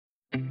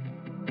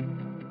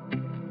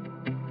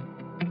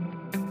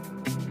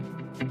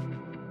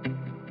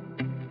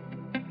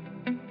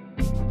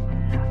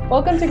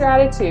Welcome to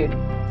Gratitude,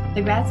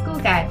 the grad school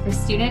guide for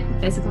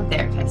student physical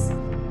therapists.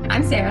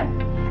 I'm Sarah.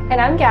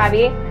 And I'm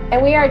Gabby,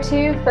 and we are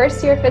two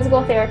first-year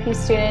physical therapy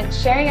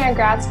students sharing our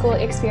grad school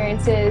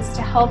experiences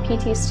to help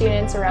PT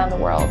students around the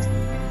world.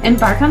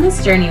 Embark on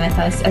this journey with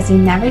us as we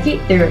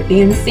navigate through the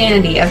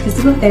insanity of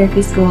physical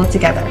therapy school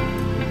together.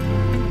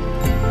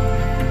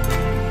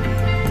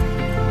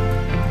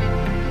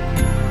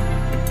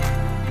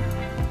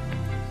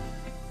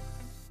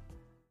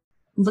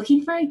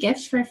 Looking for a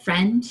gift for a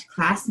friend,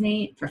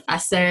 classmate,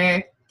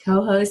 professor,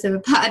 co-host of a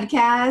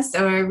podcast,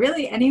 or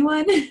really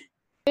anyone?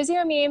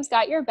 PhysioMemes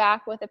got your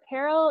back with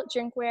apparel,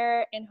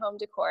 drinkware, and home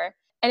decor.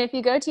 And if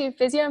you go to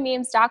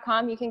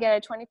physiomemes.com, you can get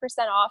a 20%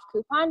 off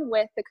coupon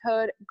with the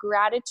code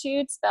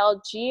GRATITUDE,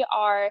 spelled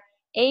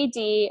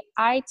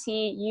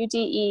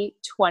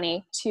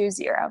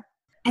GRADITUDE2020.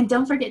 And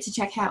don't forget to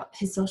check out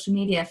his social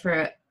media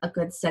for a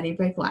good study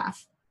break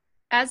laugh.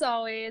 As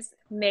always,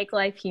 make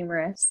life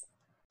humorous.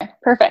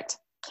 Perfect.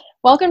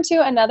 Welcome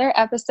to another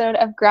episode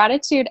of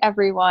Gratitude,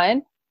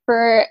 everyone.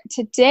 For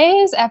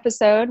today's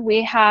episode,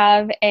 we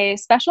have a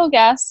special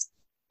guest,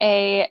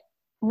 a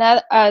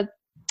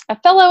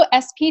fellow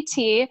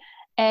SPT,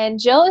 and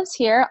Jill is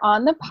here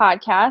on the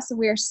podcast.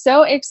 We are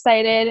so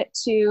excited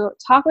to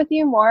talk with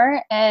you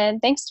more,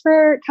 and thanks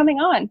for coming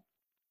on.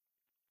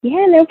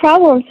 Yeah, no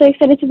problem. I'm so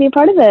excited to be a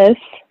part of this.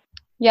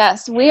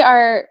 Yes, we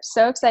are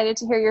so excited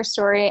to hear your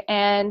story.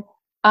 And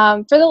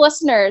for the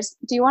listeners,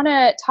 do you want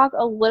to talk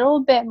a little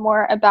bit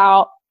more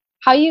about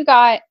how you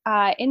got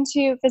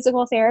into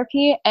physical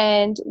therapy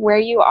and where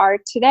you are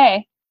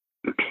today?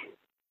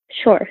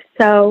 Sure.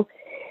 So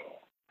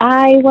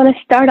I want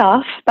to start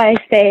off by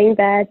saying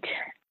that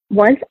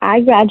once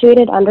I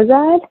graduated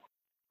undergrad,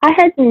 I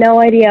had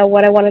no idea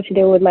what I wanted to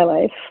do with my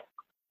life.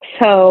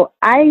 So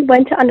I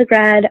went to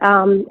undergrad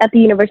at the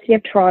University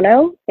of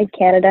Toronto in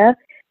Canada.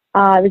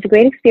 It was a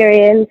great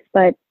experience,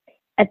 but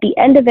at the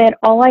end of it,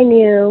 all I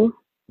knew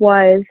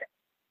was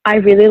I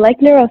really like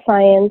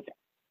neuroscience,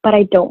 but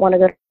I don't want to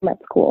go to med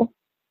school.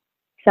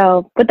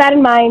 So with that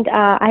in mind,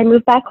 I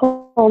moved back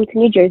home to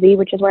New Jersey,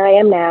 which is where I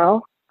am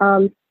now.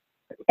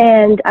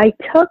 And I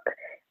took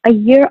a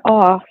year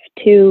off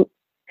to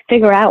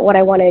figure out what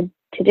I wanted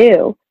to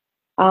do.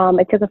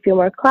 I took a few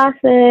more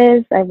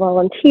classes, I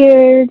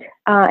volunteered,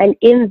 and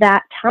in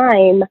that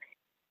time,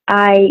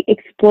 I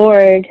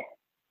explored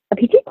a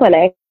PT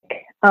clinic.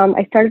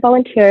 I started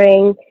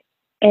volunteering,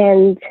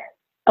 and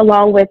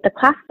along with the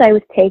classes I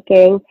was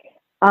taking,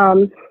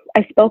 I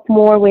spoke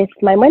more with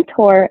my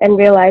mentor and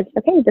realized,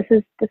 okay, this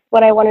is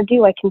what I want to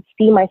do. I can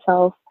see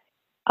myself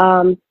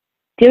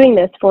doing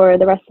this for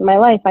the rest of my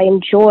life. I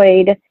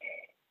enjoyed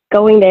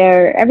going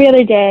there every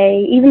other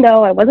day, even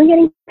though I wasn't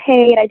getting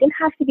paid. I didn't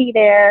have to be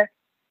there.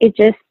 It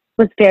just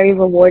was very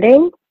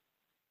rewarding.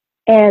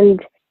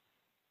 And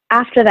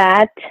after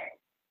that,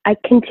 I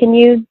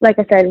continued, like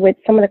I said, with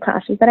some of the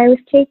classes that I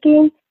was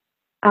taking.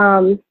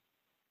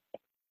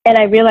 And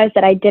I realized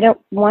that I didn't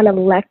want to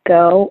let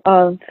go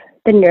of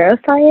the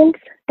neuroscience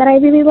that I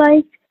really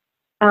liked.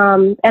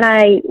 And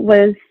I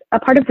was a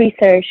part of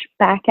research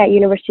back at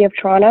University of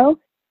Toronto.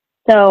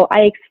 So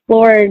I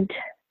explored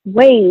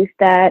ways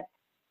that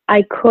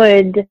I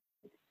could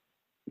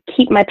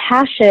keep my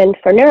passion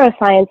for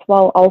neuroscience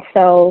while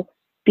also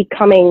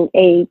becoming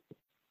a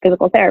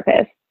physical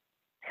therapist.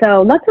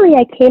 So luckily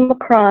I came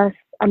across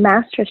a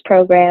master's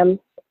program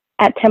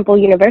at Temple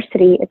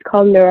University. It's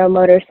called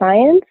Neuromotor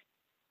Science.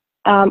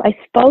 I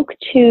spoke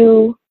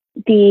to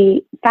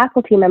the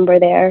faculty member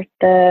there,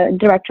 the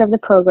director of the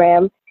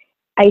program.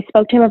 I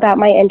spoke to him about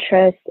my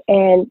interests,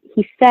 and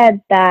he said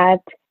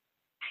that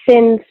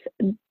since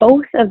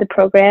both of the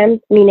programs,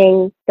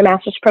 meaning the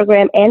master's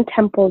program and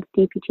Temple's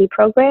DPT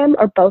program,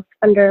 are both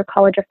under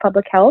College of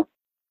Public Health,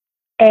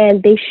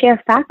 and they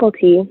share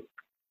faculty,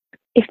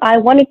 if I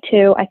wanted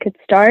to, I could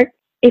start,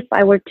 if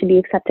I were to be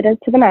accepted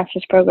into the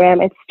master's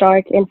program, and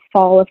start in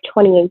fall of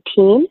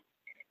 2018.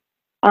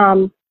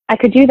 I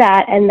could do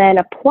that and then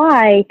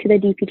apply to the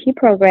DPT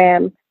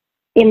program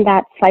in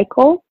that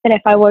cycle. And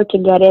if I were to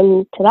get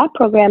into that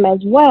program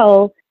as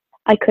well,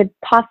 I could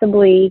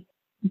possibly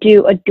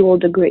do a dual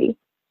degree.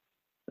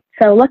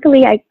 So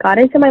luckily I got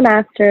into my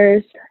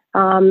master's,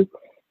 and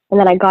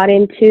then I got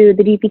into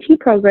the DPT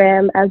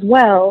program as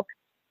well.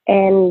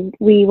 And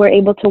we were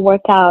able to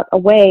work out a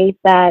way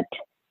that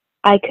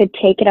I could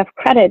take enough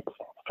credits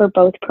for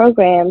both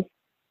programs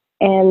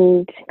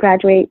and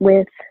graduate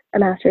with a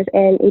master's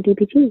and a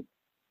DPT.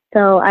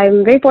 So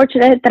I'm very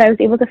fortunate that I was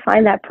able to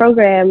find that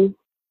program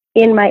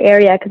in my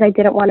area because I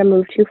didn't want to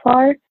move too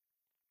far.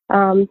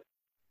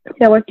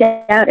 It worked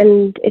out,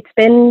 and it's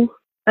been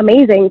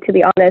amazing, to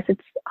be honest.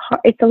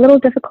 It's a little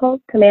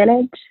difficult to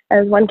manage,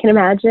 as one can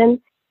imagine,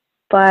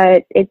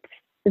 but it's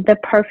the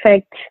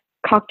perfect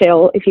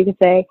cocktail, if you could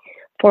say,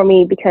 for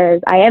me, because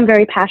I am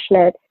very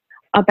passionate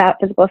about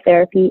physical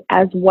therapy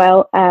as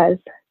well as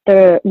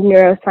the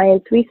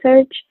neuroscience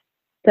research.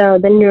 So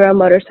the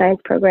neuromotor science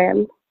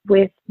program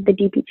with the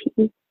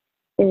DPT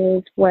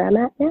is where I'm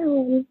at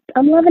now.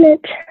 I'm loving it.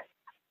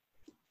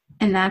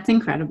 And that's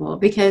incredible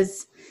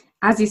because,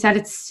 as you said,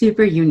 it's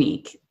super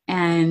unique.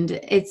 and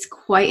it's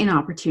quite an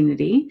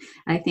opportunity.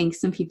 I think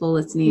some people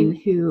listening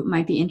who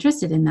might be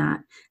interested in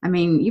that. I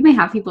mean, you may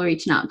have people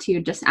reaching out to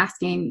you just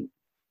asking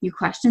you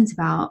questions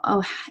about,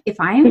 oh, if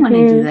I want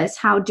to do this,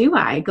 how do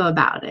I go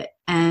about it?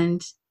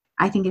 And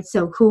I think it's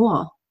so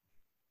cool.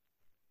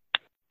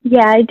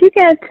 Yeah, I do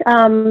get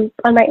on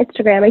my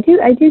Instagram,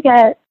 I do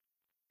get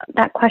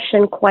that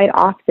question quite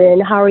often.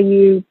 How are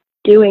you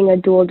doing a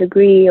dual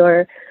degree,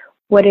 or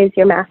what is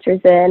your master's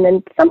in?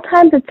 And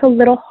sometimes it's a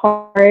little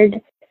hard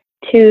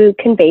to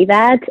convey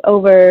that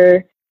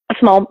over a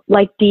small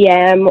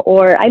DM,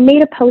 or I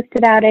made a post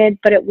about it,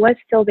 but it was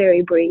still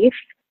very brief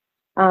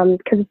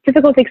because it's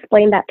difficult to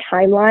explain that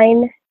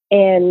timeline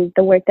and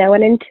the work that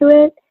went into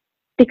it.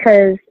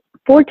 Because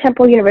for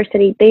Temple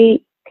University, they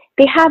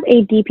have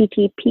a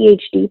DPT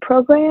PhD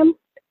program,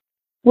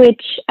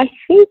 which I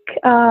think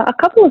a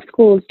couple of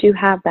schools do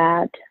have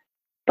that,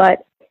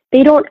 but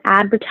they don't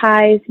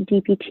advertise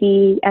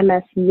DPT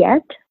MS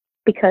yet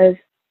because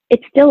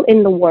it's still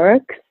in the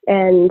works,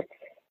 and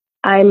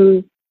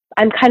I'm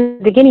kind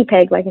of the guinea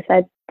pig, like I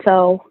said.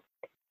 So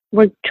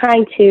we're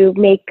trying to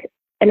make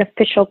an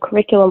official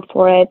curriculum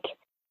for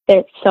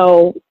it,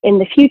 so in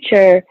the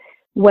future,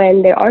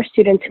 when there are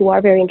students who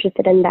are very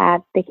interested in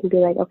that, they can be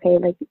like, okay,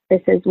 like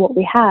this is what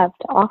we have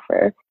to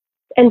offer.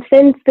 And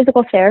since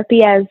physical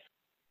therapy as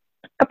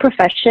a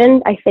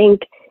profession, I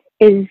think,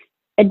 is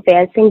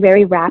advancing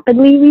very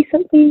rapidly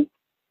recently,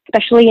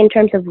 especially in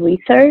terms of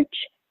research,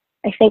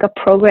 I think a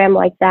program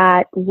like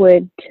that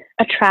would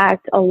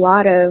attract a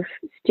lot of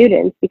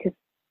students, because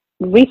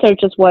research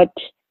is what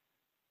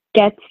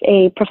gets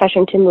a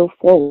profession to move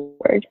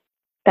forward.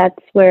 That's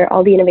where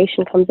all the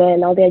innovation comes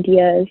in, all the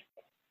ideas.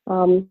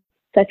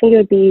 So I think it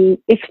would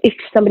be, if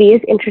somebody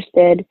is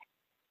interested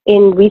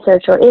in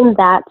research or in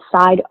that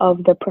side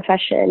of the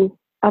profession,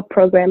 a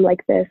program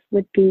like this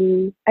would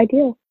be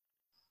ideal.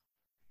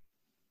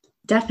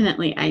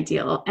 Definitely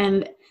ideal.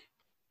 And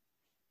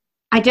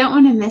I don't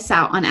want to miss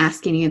out on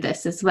asking you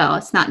this as well.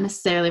 It's not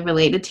necessarily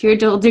related to your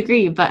dual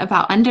degree, but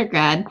about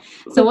undergrad.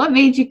 So what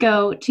made you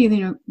go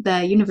to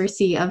the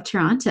University of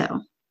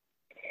Toronto?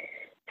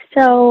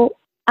 So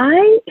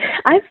I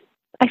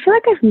feel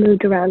like I've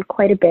moved around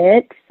quite a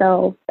bit.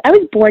 So I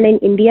was born in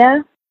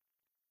India,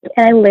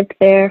 and I lived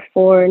there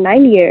for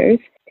 9 years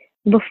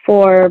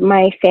before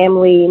my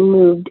family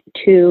moved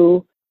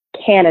to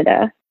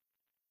Canada.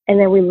 And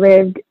then we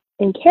lived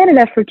in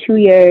Canada for 2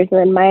 years, and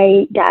then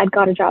my dad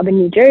got a job in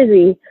New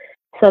Jersey.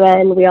 So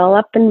then we all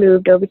up and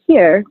moved over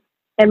here.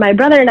 And my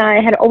brother and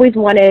I had always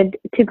wanted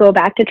to go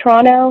back to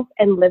Toronto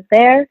and live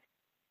there.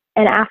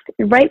 And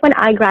right when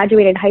I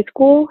graduated high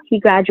school, he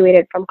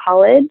graduated from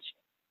college,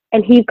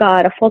 and he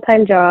got a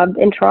full-time job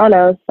in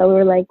Toronto. So we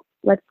were like,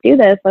 let's do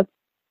this.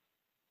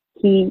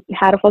 He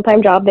had a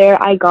full-time job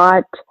there. I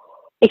got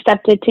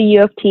accepted to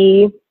U of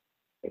T.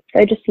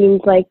 So it just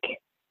seems like,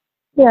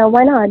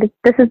 why not?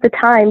 This is the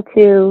time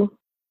to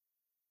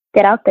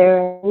get out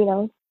there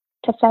and,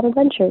 test out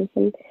adventures.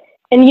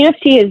 And U of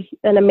T is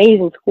an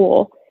amazing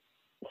school.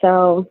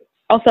 So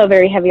also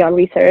very heavy on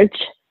research.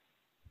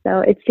 So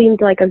it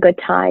seemed like a good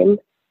time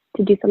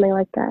to do something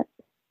like that.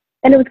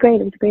 And it was great.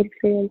 It was a great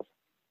experience.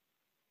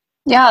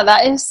 Yeah,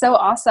 that is so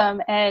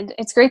awesome. And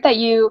it's great that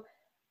you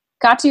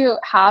got to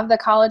have the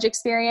college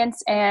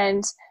experience.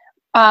 And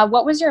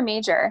what was your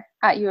major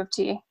at U of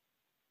T?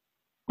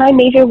 My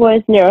major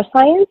was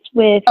neuroscience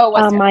with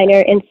a minor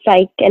in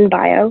psych and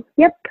bio.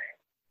 Yep.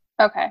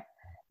 Okay.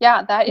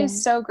 Yeah, that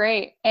is so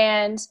great.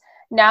 And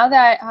now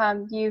that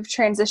you've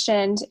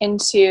transitioned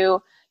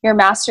into your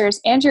master's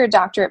and your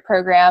doctorate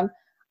program,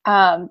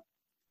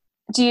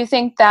 do you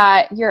think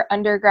that your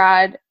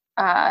undergrad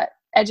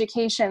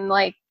education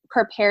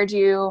prepared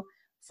you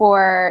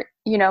for,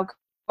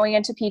 going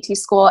into PT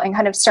school and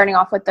kind of starting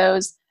off with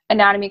those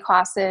anatomy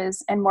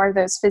classes and more of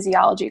those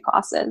physiology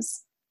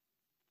classes?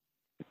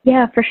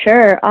 Yeah, for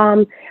sure.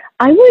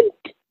 I'd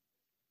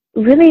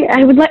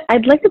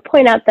like to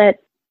point out that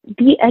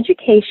the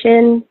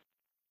education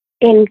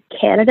in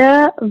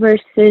Canada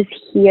versus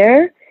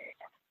here,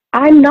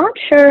 I'm not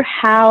sure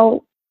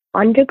how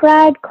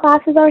undergrad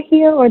classes are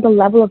here or the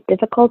level of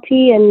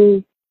difficulty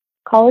in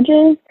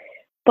colleges,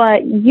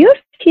 but U of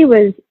T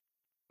was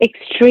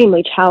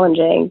extremely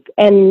challenging.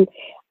 And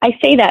I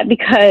say that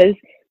because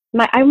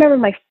I remember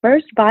my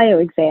first bio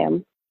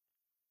exam.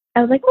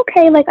 I was like,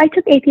 okay, I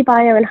took AP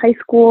Bio in high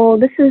school.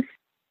 It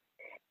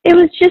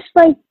was just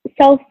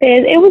self-phys.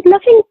 It was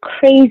nothing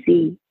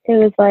crazy. It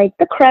was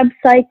the Krebs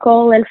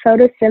cycle and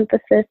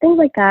photosynthesis, things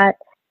like that.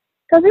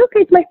 So I was like,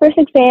 okay, it's my first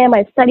exam.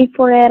 I studied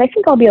for it. I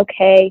think I'll be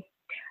okay.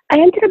 I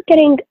ended up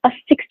getting a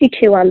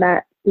 62 on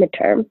that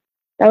midterm.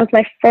 That was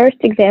my first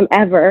exam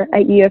ever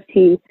at U of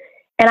T.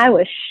 And I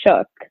was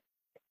shook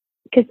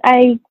because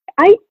I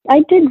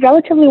did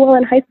relatively well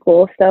in high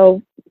school.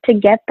 So to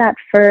get that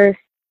first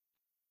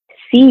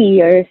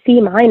C or C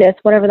minus,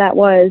 whatever that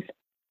was,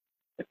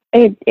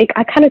 I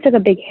kind of took a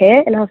big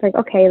hit, and I was like,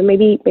 okay,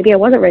 maybe I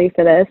wasn't ready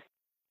for this.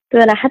 So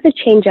then I had to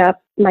change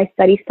up my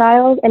study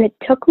styles, and it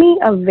took me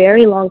a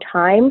very long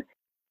time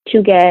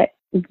to get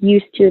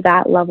used to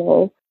that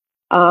level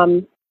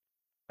of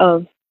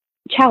of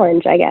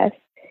challenge, I guess.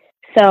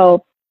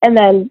 So, and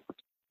then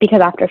because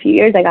after a few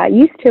years I got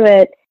used to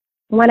it,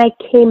 when I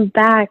came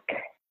back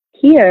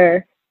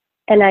here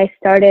and I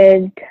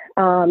started,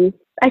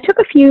 I took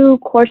a few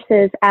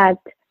courses at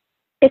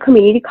a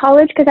community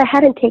college because I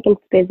hadn't taken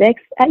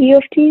physics at U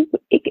of T.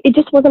 It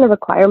just wasn't a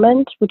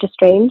requirement, which is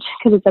strange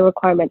because it's a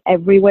requirement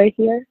everywhere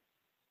here.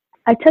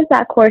 I took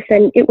that course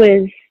and it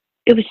was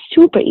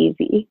super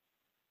easy.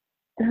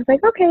 And I was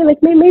like, okay,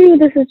 like maybe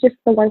this is just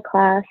the one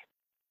class.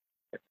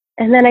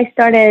 And then I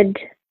started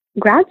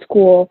grad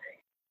school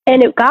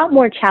and it got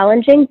more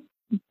challenging,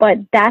 but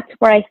that's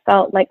where I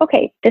felt like,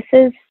 okay, this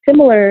is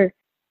similar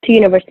to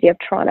University of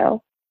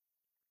Toronto.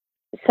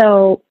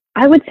 So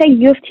I would say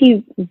U of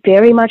T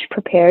very much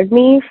prepared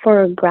me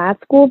for grad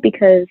school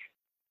because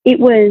it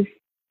was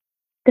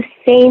the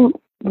same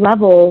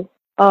level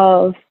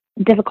of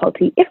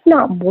difficulty, if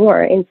not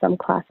more in some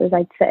classes,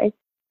 I'd say.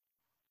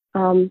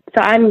 So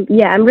I'm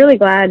really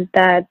glad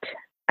that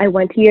I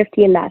went to U of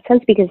T in that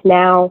sense because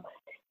now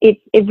it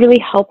really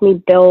helped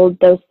me build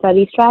those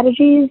study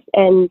strategies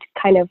and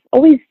kind of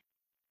always,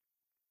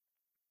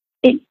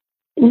 it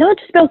not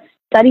just build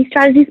study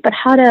strategies, but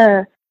how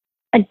to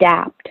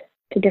adapt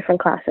to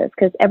different classes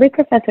because every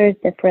professor is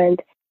different.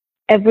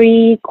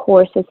 Every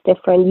course is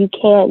different. You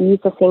can't use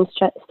the same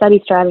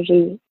study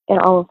strategy in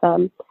all of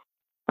them.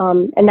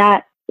 And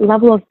that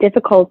level of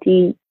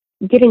difficulty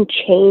didn't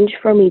change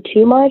for me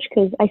too much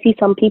because I see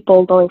some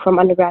people going from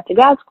undergrad to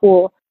grad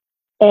school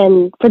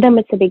and for them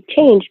it's a big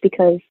change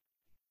because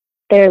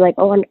they're like,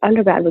 oh,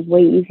 undergrad was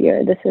way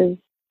easier. This is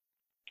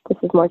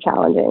more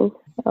challenging.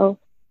 So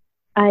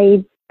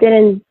I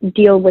didn't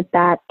deal with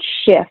that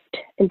shift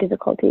in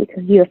difficulty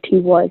because U of T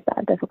was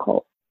that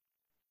difficult.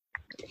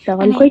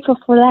 So I'm grateful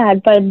for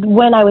that. But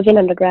when I was in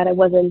undergrad, I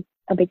wasn't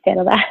a big fan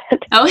of that.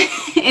 Oh,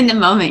 in the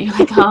moment, you're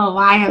like, oh,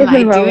 why am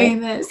I doing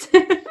this?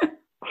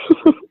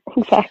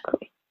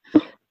 Exactly.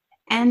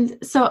 And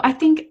so I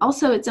think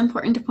also it's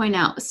important to point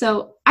out,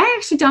 so I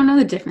actually don't know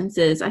the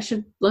differences. I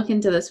should look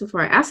into this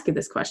before I ask you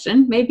this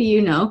question. Maybe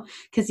you know,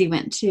 because you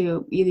went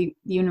to the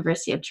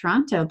University of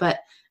Toronto, but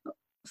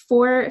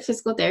for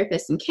physical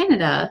therapists in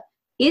Canada,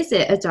 is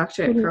it a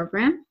doctorate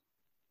program?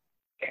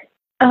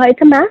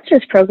 It's a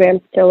master's program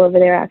still over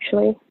there,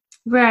 actually.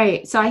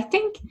 Right. So I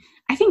think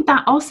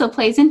that also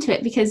plays into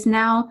it because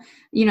now,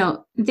 you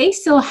know, they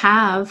still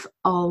have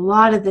a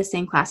lot of the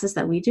same classes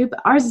that we do,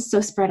 but ours is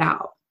so spread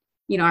out.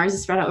 You know, ours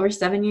is spread out over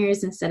 7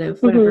 years instead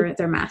of whatever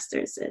their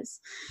master's is.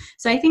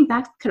 So I think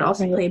that could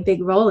also play a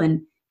big role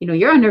in, you know,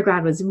 your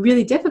undergrad was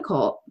really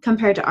difficult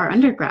compared to our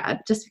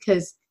undergrad just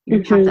because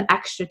you have the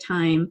extra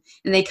time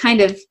and they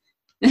kind of,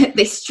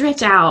 they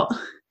stretch out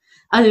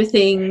other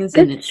things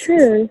and it's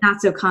not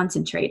so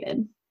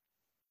concentrated.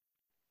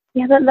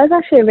 Yeah, that's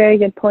actually a very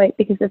good point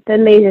because if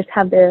then they just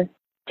have the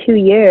 2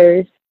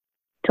 years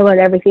to learn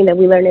everything that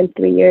we learn in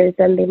 3 years,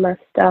 then they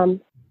must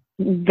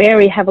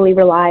very heavily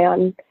rely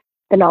on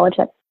the knowledge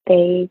that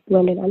they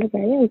learned in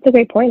undergrad. Yeah, it's a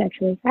great point,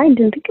 actually. I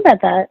didn't think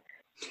about that.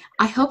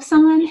 I hope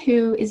someone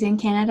who is in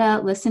Canada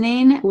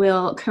listening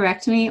will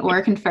correct me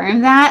or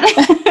confirm that.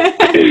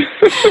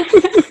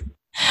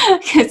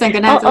 Because I'm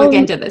going to have to look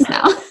into this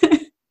now.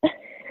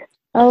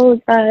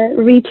 I'll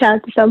reach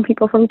out to some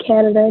people from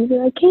Canada and be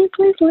like, can you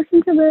please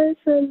listen to this?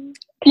 And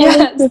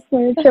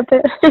chip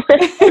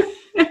it.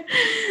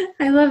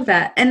 I love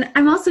that. And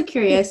I'm also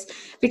curious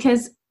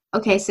because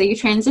okay, so you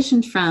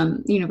transitioned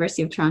from the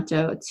University of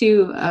Toronto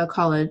to a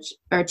college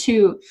or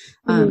to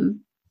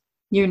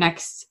your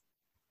next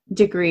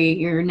degree,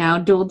 your now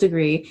dual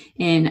degree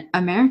in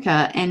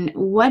America. And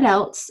what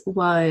else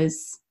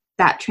was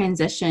that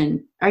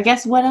transition? Or I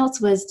guess what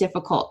else was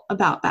difficult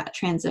about that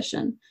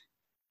transition?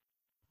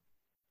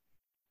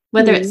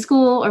 Whether it's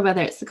school or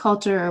whether it's the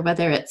culture or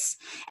whether it's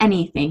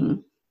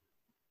anything.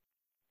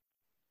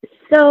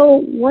 So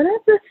one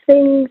of the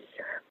things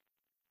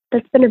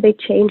that's been a big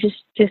change is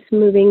just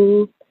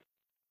moving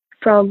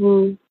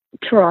from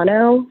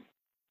Toronto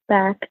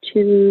back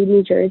to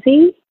New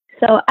Jersey.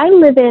 So I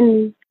live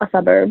in a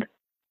suburb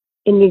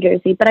in New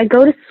Jersey, but I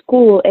go to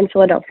school in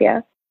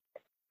Philadelphia.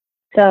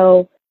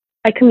 So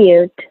I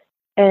commute,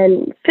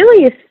 and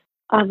Philly is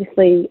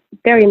obviously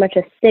very much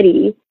a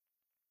city,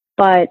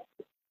 but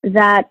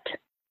that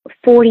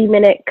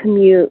 40-minute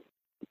commute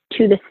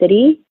to the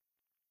city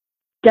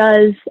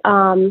does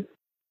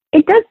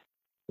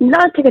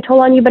not take a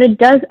toll on you, but it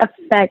does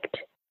affect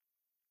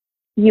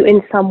you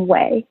in some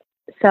way.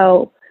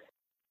 So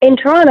in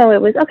Toronto,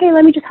 it was, okay,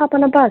 let me just hop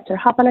on a bus or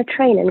hop on a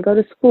train and go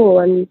to school.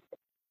 And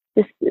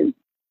just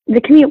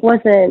the commute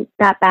wasn't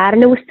that bad.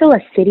 And it was still a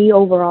city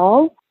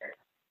overall.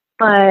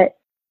 But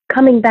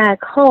coming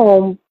back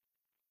home,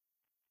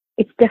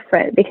 it's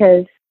different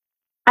because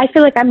I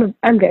feel like I'm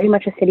very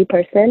much a city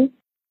person.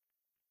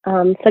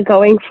 So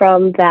going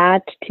from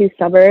that to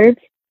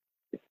suburbs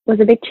was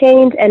a big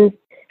change. And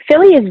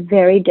Philly is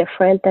very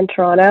different than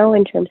Toronto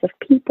in terms of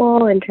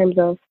people, in terms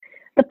of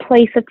the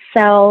place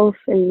itself,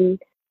 and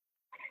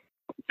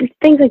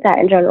things like that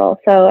in general.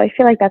 So I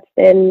feel like that's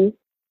been,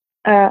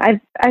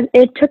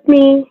 it took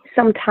me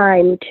some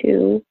time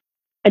to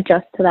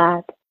adjust to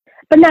that.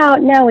 but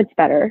now it's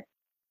better.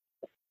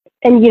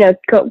 And,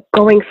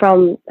 going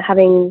from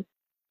having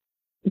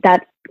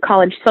that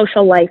college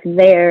social life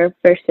there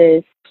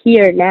versus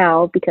here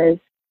now, because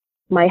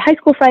my high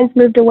school friends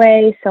moved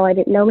away, so I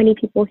didn't know many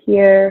people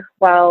here,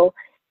 while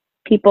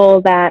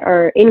people that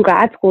are in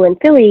grad school in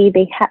Philly,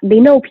 they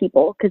know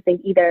people because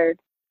they've either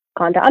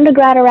gone to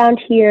undergrad around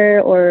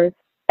here, or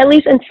at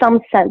least in some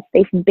sense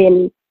they've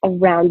been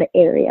around the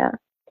area.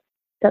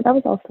 So that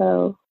was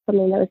also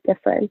something that was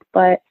different,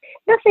 but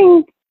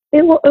nothing.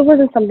 It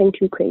wasn't something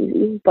too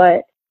crazy,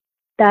 but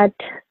that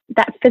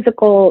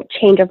physical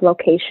change of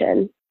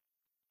location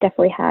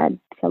definitely had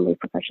some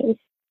repercussions.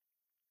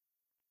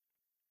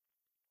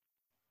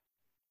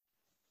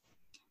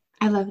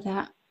 I love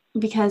that,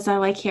 because I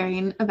like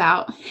hearing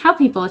about how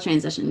people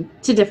transition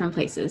to different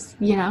places,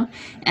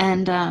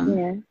 and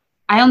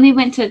I only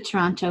went to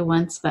Toronto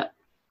once, but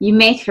you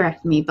may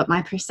correct me, but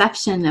my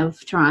perception of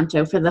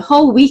Toronto for the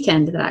whole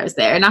weekend that I was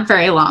there, not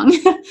very long,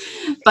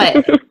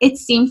 but it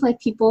seemed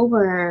like people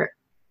were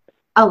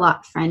a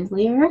lot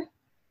friendlier.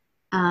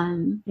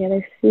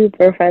 They're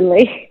super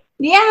friendly.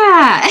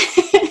 Yeah.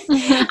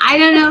 I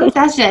don't know if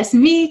that's just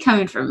me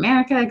coming from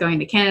America, going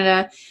to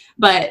Canada,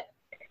 but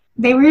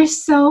they were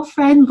so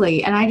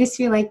friendly. And I just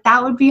feel like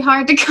that would be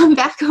hard to come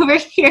back over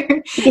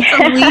here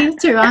to leave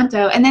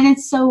Toronto. And then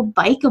it's so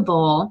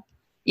bikeable,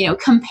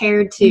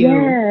 compared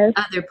to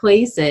other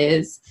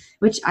places,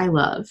 which I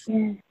love.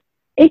 Yeah.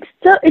 It's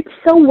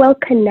so well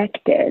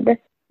connected.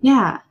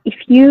 Yeah. If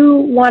you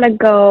want to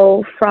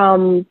go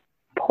from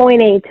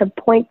point A to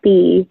point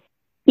B,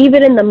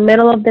 even in the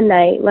middle of the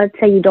night, let's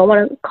say you don't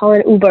want to call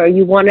an Uber,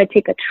 you want to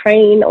take a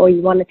train or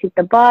you want to take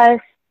the bus.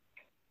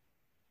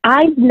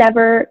 I've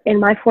never, in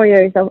my 4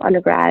 years of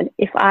undergrad,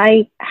 if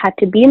I had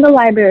to be in the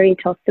library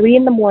till 3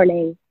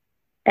 a.m,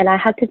 and I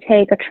had to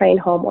take a train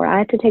home, or I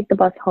had to take the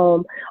bus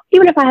home,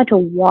 even if I had to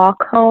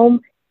walk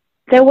home,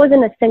 there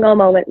wasn't a single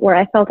moment where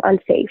I felt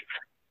unsafe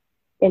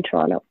in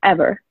Toronto,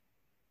 ever.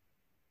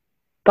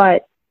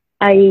 But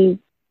I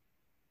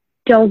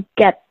don't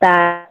get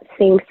that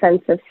same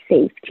sense of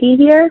safety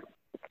here,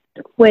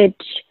 which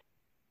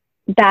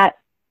that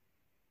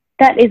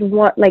is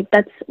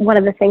that's one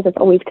of the things that's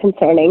always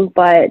concerning,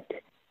 but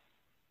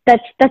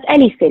that's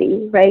any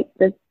city, right?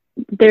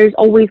 There's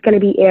always going to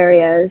be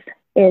areas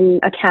in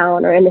a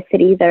town or in a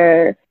city that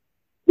are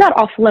not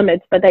off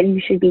limits, but that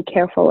you should be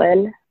careful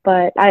in.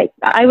 But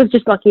I was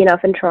just lucky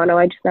enough in Toronto.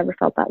 I just never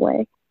felt that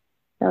way.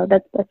 So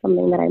that's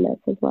something that I miss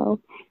as well.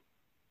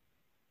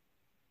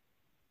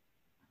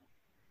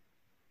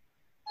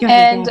 Go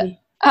ahead, Gabby.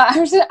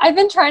 I've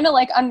been trying to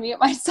unmute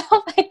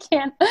myself. I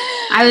can't.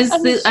 I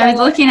was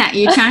looking at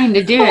you trying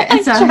to do it,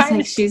 and so I was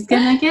like, she's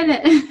gonna get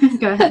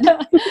it. Go ahead.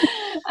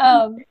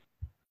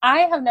 I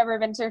have never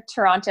been to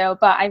Toronto,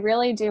 but I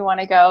really do want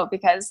to go,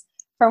 because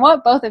from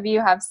what both of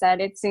you have said,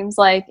 it seems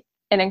like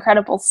an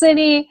incredible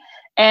city,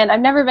 and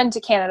I've never been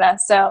to Canada,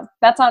 so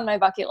that's on my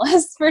bucket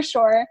list for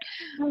sure.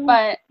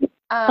 But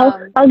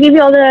I'll give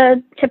you all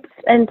the tips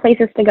and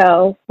places to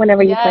go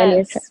whenever you plan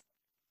your trip.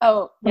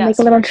 Oh, I'll make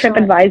a little trip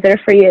advisor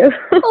for you.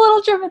 A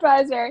little trip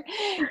advisor.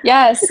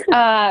 Yes.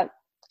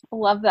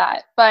 Love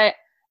that. But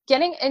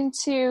getting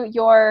into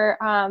your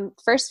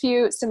first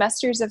few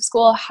semesters of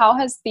school, how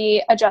has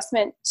the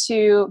adjustment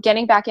to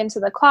getting back into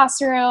the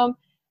classroom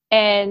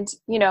and,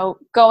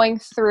 going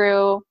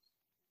through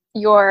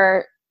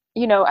your,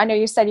 I know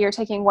you said you're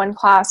taking one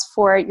class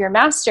for your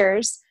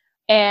master's,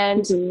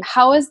 and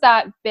how has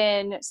that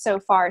been so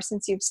far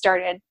since you've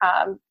started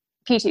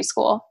PT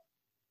school?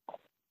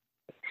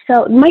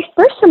 So my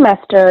first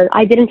semester,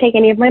 I didn't take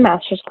any of my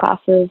master's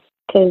classes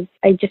because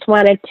I just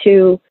wanted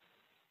to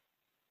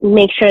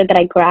make sure that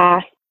I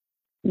grasped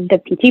the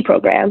PT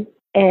program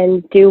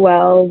and do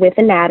well with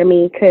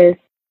anatomy, because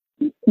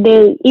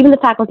even the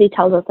faculty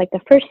tells us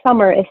the first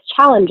summer is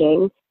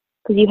challenging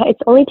because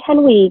it's only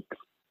 10 weeks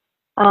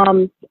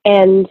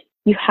and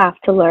you have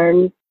to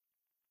learn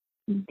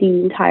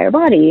the entire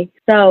body.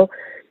 So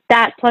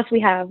that, plus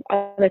we have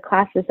other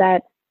classes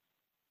that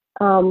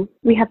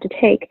we have to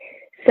take.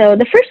 So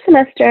the first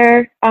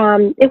semester,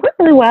 it went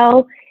really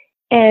well,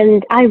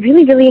 and I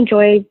really, really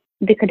enjoyed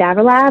the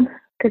cadaver lab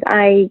because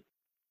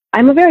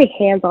I'm a very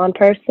hands-on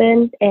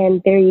person and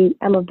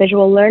I'm a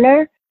visual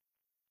learner.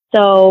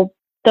 So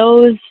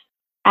those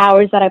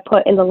hours that I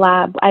put in the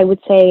lab, I would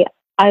say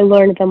I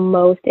learned the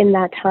most in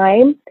that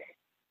time.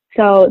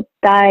 So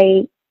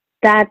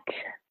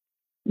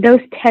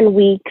those 10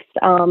 weeks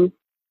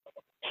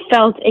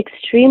felt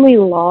extremely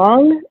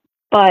long,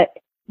 but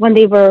when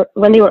they were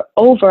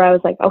over, I was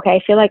like, okay, I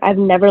feel like I've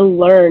never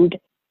learned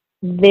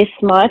this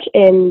much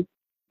in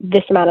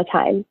this amount of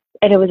time.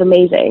 And it was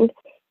amazing.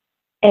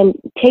 And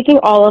taking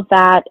all of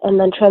that and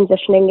then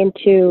transitioning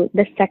into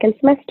the second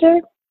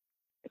semester,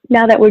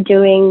 now that we're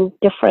doing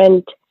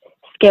different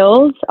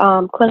skills,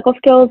 clinical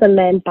skills, and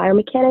then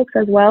biomechanics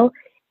as well,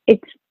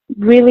 it's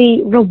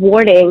really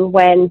rewarding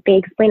when they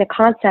explain a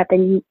concept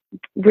and you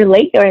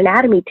relate your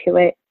anatomy to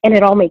it and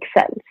it all makes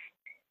sense.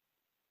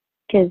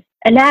 Because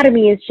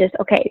anatomy is just,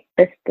 okay,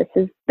 this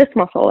is this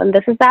muscle and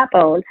this is that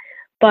bone.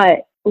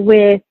 But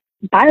with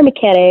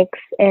biomechanics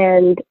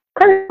and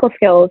clinical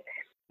skills,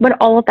 when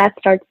all of that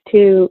starts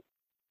to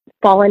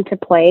fall into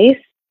place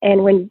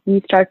and when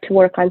you start to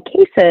work on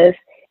cases,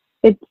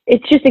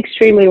 it's just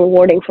extremely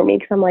rewarding for me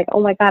because I'm like, oh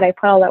my God, I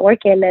put all that work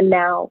in, and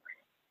now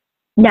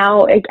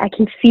I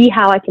can see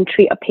how I can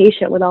treat a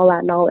patient with all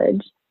that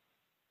knowledge.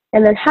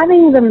 And then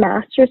having the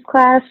master's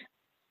class,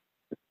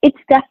 it's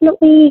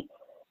definitely,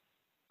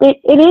 it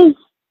is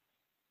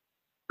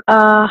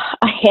a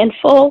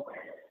handful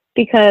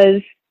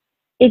because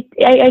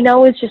I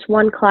know it's just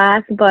one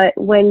class, but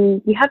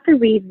when you have to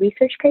read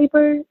research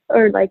papers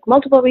or like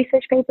multiple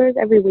research papers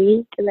every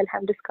week and then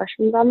have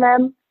discussions on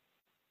them,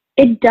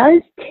 it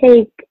does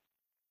take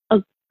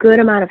a good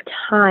amount of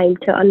time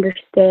to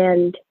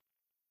understand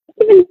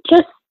even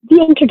just the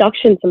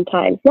introduction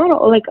sometimes. Not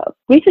all, like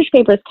research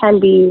papers can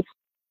be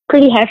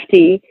pretty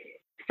hefty.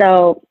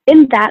 So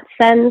in that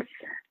sense,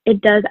 it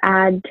does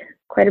add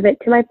quite a bit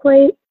to my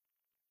plate.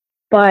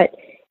 But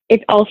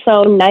it's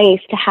also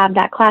nice to have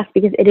that class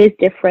because it is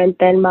different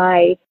than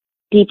my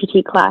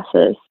DPT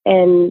classes.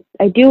 And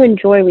I do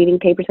enjoy reading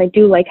papers. I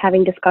do like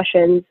having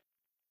discussions.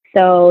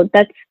 So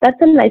that's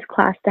a nice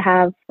class to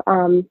have.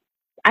 I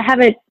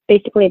have it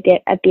basically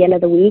at the end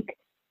of the week,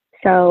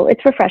 so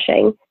it's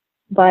refreshing.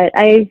 But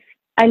I'm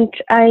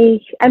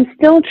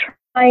still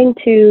trying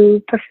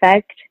to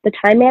perfect the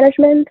time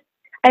management.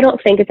 I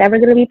don't think it's ever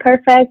going to be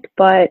perfect,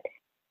 but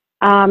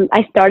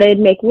I started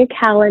making a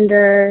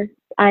calendar.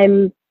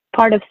 I'm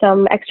part of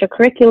some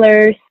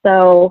extracurriculars,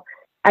 so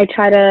I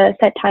try to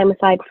set time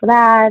aside for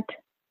that.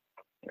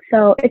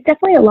 So it's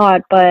definitely a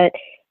lot, but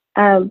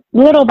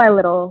little by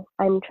little,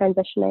 I'm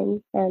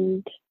transitioning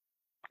and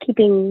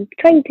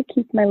trying to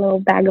keep my little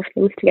bag of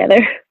things together.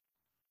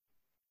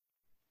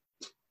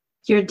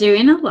 You're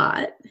doing a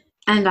lot,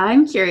 and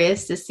I'm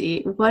curious to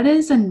see, what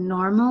does a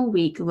normal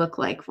week look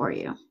like for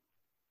you?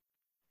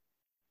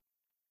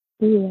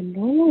 A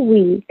normal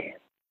week.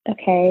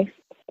 Okay,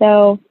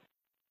 so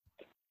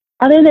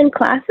other than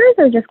classes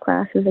or just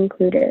classes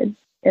included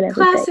in everything?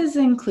 Classes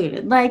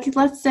included. Like,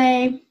 let's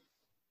say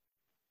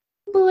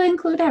we'll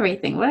include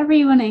everything, whatever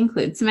you want to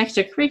include. Some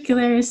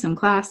extracurriculars, some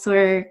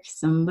classwork,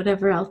 some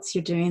whatever else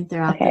you're doing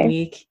throughout the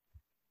week.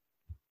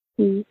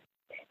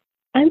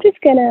 I'm just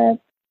going to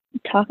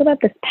talk about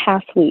this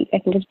past week. I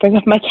can just bring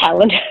up my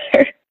calendar.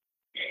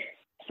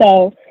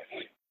 So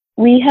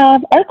we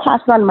have our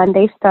classes on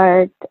Monday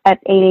start at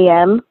 8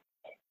 a.m.,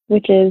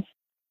 which is,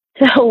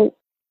 so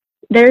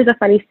there's a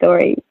funny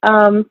story.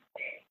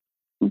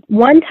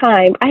 One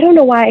time, I don't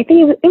know why, I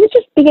think it was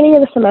just beginning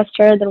of the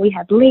semester, then we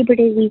had Labor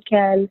Day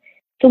weekend.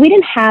 So we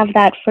didn't have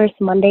that first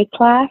Monday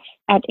class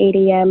at 8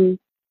 a.m.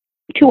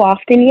 too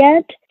often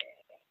yet.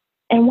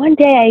 And one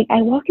day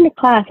I walk into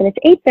class and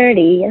it's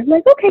 8:30. And I'm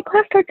like, okay,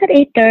 class starts at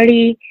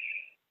 8:30.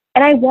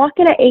 And I walk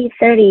in at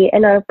 8:30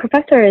 and our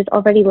professor is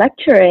already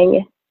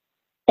lecturing.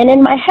 And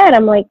in my head,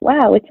 I'm like,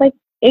 wow, it's like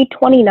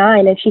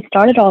 8:29 and she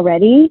started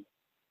already.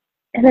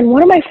 And then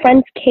one of my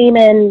friends came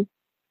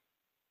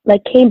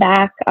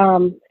back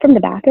from the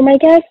bathroom, I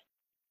guess.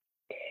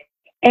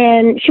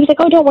 And she was like,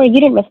 oh, don't worry,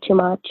 you didn't miss too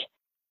much.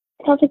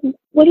 And I was like,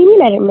 what do you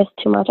mean I didn't miss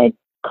too much?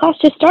 Class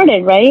just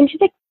started, right? And she's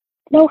like,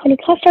 no, honey,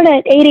 class started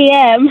at 8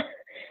 a.m.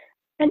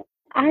 And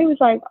I was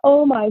like,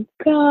 oh my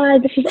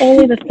God, this is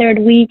only the third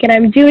week and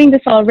I'm doing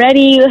this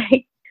already.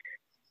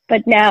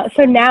 But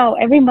now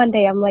every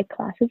Monday I'm like,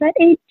 class is at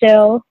 8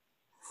 still.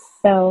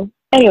 So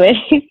anyway,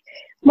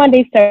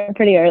 Mondays start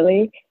pretty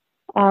early.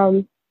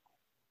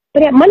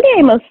 But yeah, Monday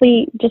I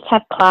mostly just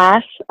have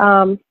class.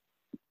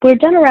 We're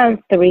done around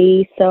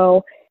 3,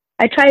 so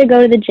I try to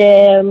go to the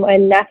gym,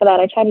 and after that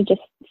I try to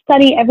just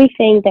study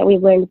everything that we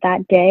learned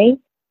that day,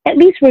 at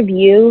least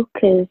review,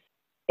 because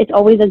it's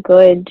always a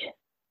good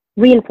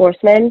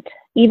reinforcement.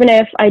 Even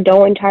if I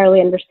don't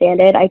entirely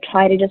understand it, I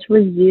try to just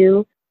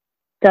review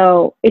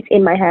so it's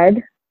in my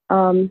head.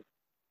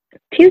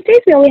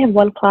 Tuesdays we only have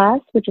one class,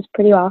 which is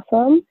pretty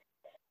awesome.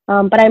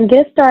 But I'm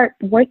going to start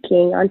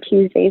working on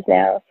Tuesdays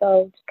now.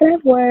 So I'm just going to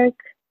have work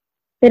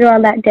later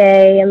on that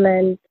day. And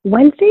then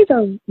Wednesdays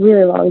are a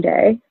really long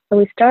day. So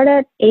we start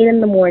at 8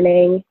 in the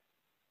morning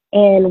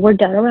and we're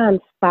done around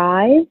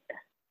 5.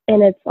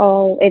 And it's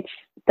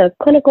the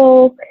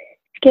clinical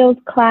skills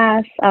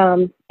class.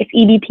 It's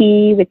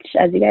EBP, which,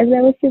 as you guys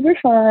know, is super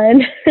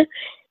fun.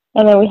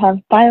 And then we have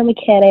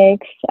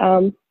biomechanics.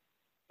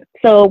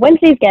 So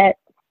Wednesdays get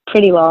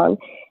pretty long.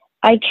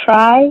 I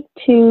try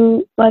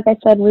to, like I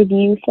said,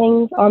 review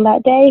things on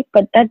that day,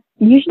 but that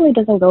usually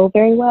doesn't go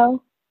very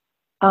well.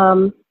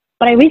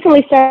 But I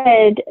recently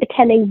started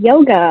attending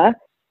yoga,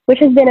 which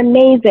has been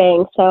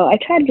amazing. So I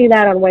try to do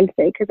that on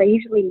Wednesday because I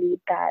usually need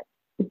that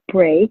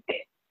break.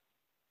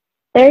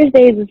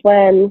 Thursdays is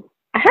when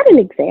I had an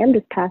exam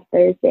this past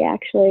Thursday,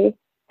 actually.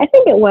 I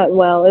think it went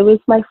well. It was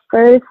my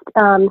first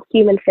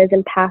human phys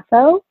in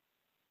Paso.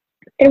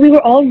 And we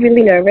were all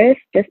really nervous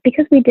just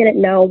because we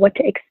didn't know what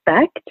to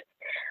expect.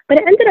 But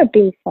it ended up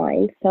being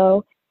fine,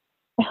 so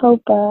I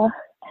hope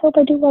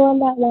I do well on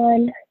that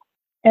one.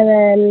 And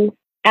then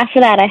after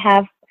that,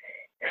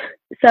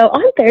 so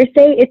on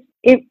Thursday,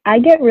 I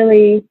get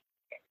really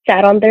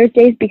sad on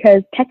Thursdays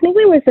because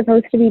technically we're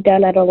supposed to be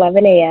done at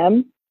 11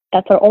 a.m.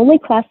 That's our only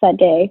class that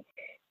day.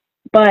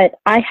 But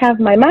I have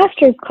my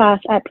master's class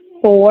at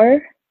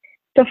 4.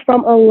 So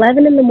from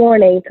 11 in the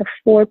morning to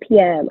 4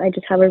 p.m., I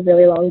just have a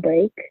really long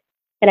break.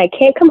 And I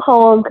can't come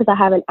home because I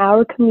have an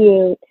hour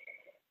commute.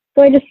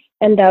 So I just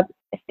end up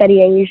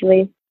studying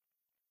usually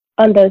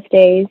on those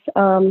days.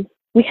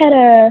 We had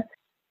a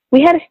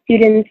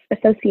students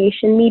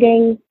association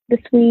meeting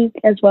this week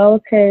as well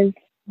because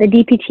the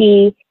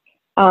DPT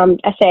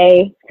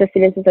SA, so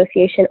Students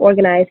Association,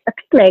 organized a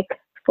picnic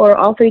for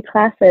all 3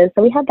 classes.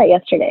 So we had that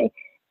yesterday.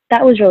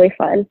 That was really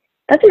fun.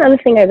 That's another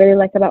thing I really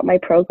like about my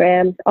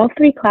program. All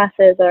 3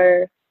 classes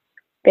are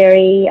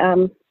very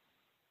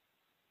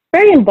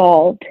very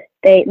involved.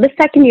 The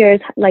second years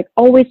like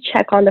always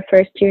check on the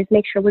first years,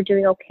 make sure we're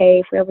doing okay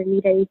if we ever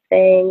need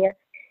anything,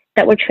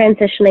 that we're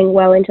transitioning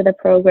well into the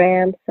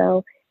program. So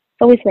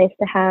it's always nice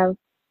to have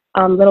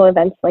little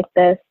events like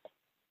this.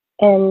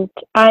 And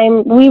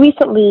we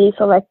recently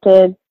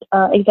selected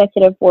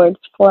executive boards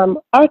from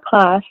our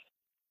class,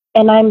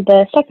 and I'm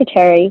the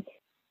secretary.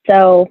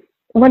 So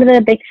one of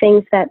the big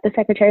things that the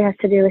secretary has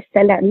to do is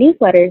send out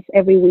newsletters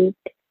every week.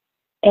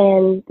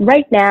 And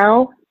right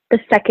now, the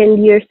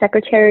second year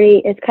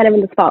secretary is kind of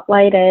in the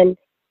spotlight, and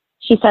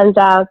she sends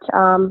out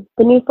the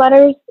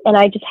newsletters, and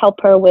I just help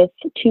her with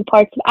 2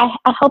 parts.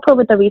 I help her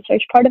with the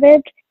research part of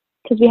it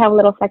because we have a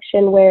little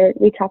section where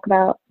we talk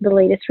about the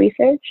latest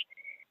research.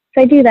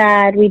 So I do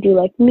that. We do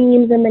like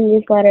memes in the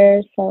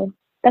newsletters, so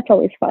that's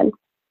always fun.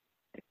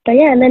 But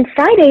yeah, and then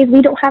Fridays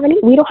we don't have any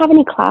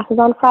classes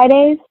on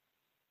Fridays,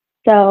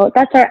 so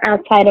that's our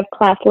outside of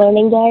class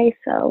learning day.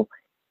 So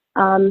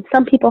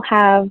some people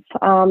have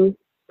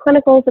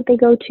clinicals that they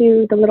go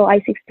to, the little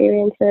ICE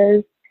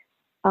experiences.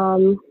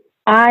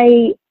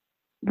 I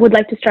would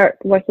like to start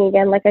working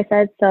again, like I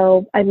said,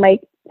 so I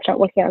might start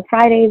working on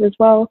Fridays as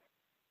well.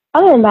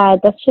 Other than that,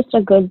 that's just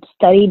a good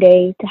study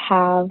day to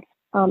have,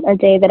 a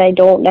day that I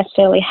don't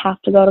necessarily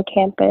have to go to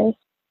campus.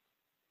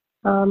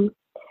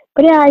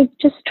 But yeah, I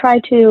just try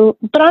to,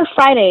 but on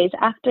Fridays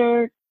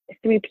after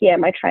 3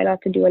 p.m., I try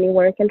not to do any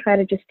work and try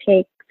to just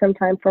take some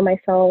time for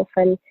myself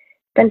and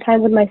spend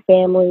time with my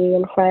family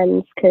and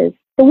friends because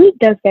the week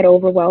does get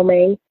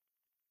overwhelming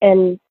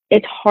and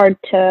it's hard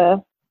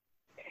to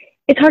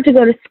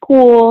go to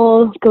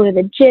school, go to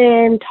the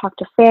gym, talk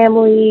to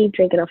family,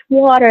 drink enough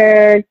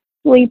water,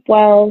 sleep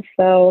well.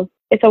 So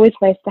it's always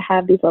nice to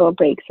have these little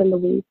breaks in the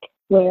week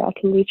where I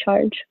can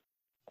recharge.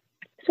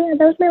 So yeah,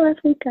 that was my last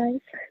week, guys.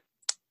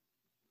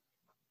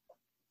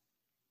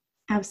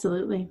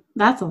 Absolutely.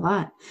 That's a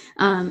lot.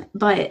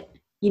 But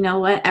you know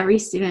what? Every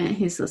student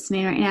who's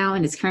listening right now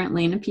and is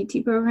currently in a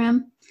PT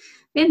program,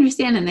 they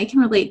understand and they can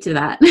relate to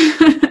that.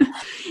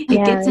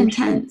 It gets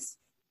intense.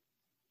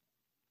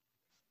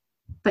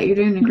 But you're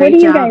doing a great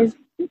job. Guys?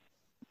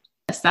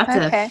 Yes,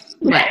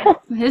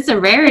 it's a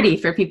rarity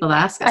for people to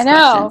ask us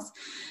questions.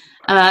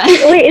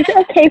 Wait, is it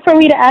okay for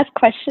me to ask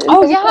questions?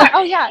 Oh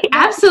yeah.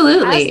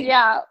 Absolutely.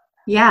 Ask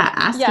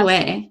yes.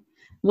 away.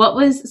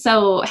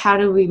 How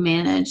do we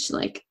manage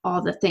like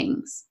all the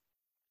things?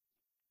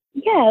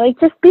 Yeah, like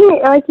just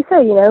being, like you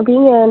said,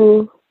 being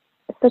in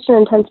such an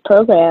intense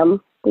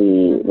program,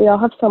 we all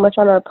have so much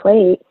on our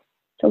plate.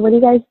 So what do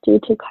you guys do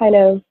to kind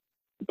of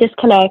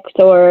disconnect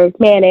or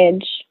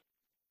manage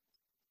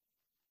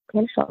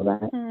all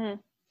that?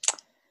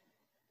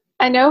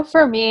 I know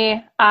for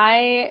me,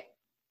 I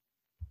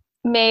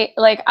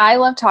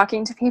love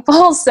talking to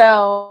people.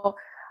 So,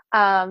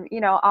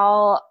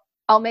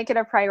 I'll make it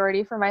a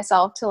priority for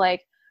myself to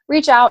like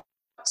reach out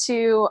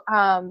to,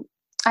 I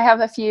have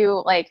a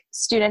few like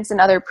students in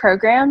other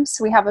programs.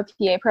 We have a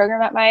PA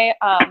program at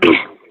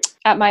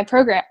my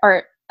program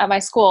or at my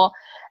school.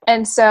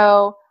 And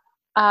so,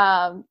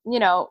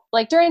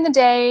 like during the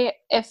day,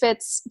 if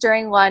it's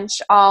during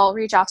lunch, I'll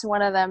reach out to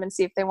one of them and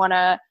see if they want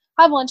to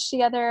have lunch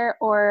together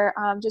or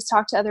just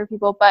talk to other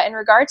people. But in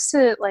regards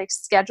to like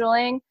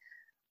scheduling,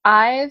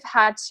 I've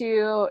had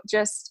to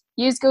just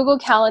use Google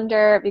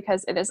Calendar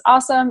because it is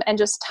awesome and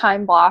just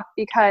time block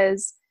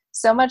because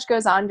so much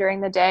goes on during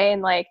the day.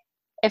 And like,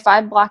 if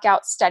I block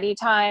out study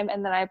time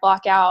and then I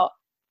block out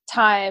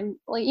time,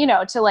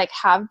 to like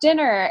have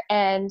dinner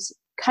and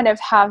kind of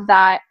have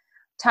that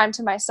time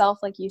to myself,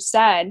 like you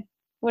said,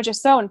 which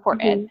is so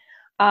important.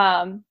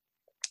 Mm-hmm.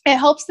 It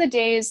helps the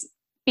days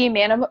be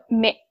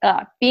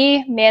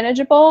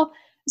manageable.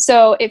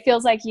 So it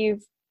feels like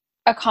you've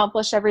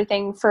accomplished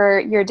everything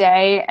for your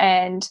day.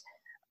 And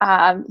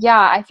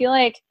I feel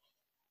like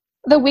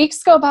the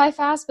weeks go by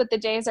fast, but the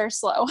days are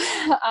slow.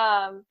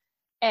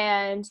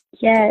 And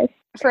yes,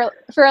 for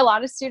a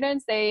lot of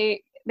students,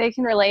 they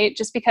can relate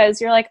just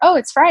because you're like, oh,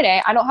 it's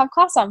Friday. I don't have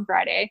class on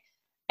Friday.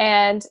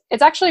 And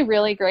it's actually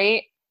really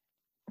great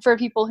for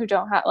people who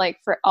don't have, like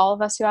for all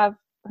of us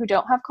who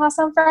don't have class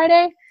on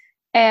Friday.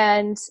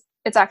 And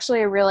it's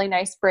actually a really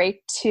nice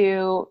break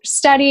to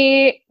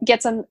study,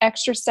 get some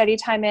extra study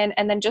time in,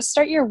 and then just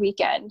start your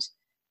weekend,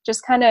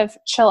 just kind of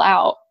chill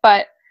out.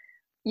 But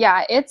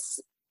yeah, it's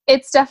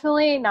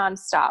definitely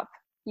nonstop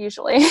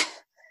usually.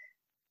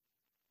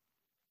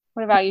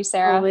 What about you,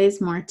 Sarah?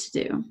 Always more to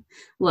do.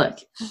 Look,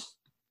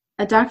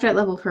 a doctorate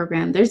level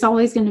program, there's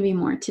always going to be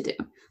more to do.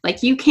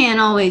 Like, you can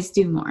always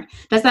do more.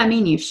 Does that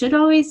mean you should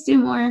always do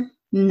more?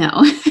 No.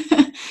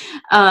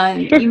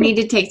 You need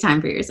to take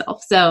time for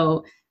yourself.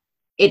 So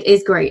it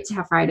is great to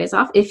have Fridays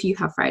off if you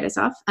have Fridays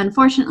off.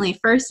 Unfortunately,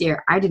 first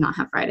year, I did not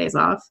have Fridays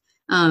off.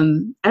 I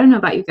don't know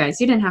about you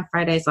guys. You didn't have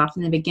Fridays off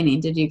in the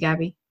beginning, did you,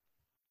 Gabby?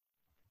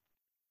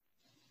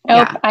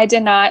 Nope, yeah. I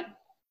did not.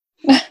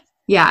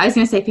 Yeah, I was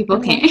going to say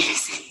people can't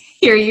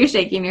hear you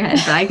shaking your head,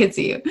 but I could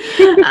see you.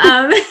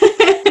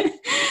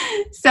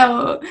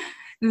 So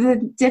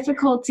the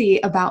difficulty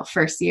about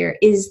first year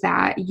is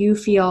that you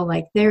feel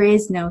like there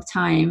is no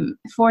time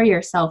for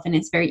yourself, and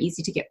it's very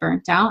easy to get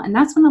burnt out. And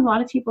that's when a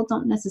lot of people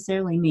don't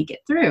necessarily make it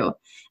through.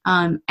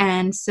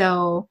 And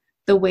so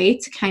the way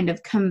to kind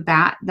of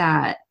combat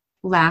that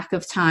lack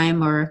of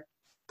time or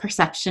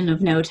perception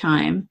of no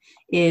time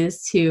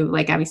is to,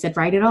 like Abby said,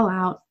 write it all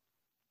out.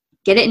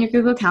 Get it in your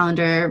Google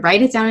Calendar,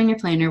 write it down in your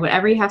planner,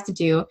 whatever you have to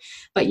do.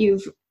 But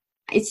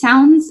it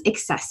sounds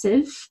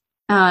excessive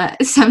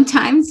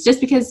sometimes,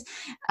 just because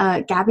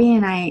Gabby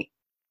and I,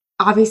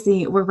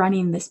 obviously, we're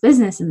running this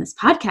business and this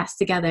podcast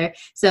together.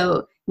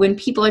 So when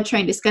people are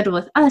trying to schedule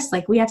with us,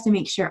 like, we have to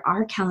make sure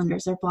our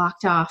calendars are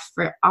blocked off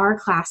for our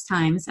class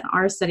times and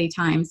our study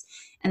times.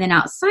 And then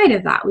outside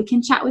of that, we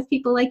can chat with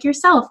people like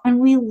yourself. And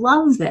we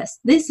love this.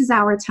 This is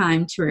our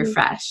time to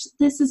refresh.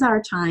 This is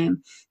our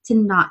time to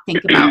not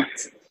think about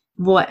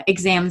what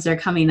exams are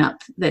coming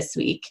up this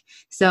week.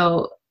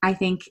 So I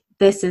think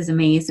this is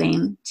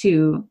amazing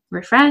to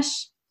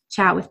refresh,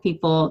 chat with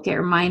people, get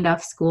your mind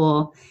off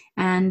school,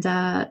 and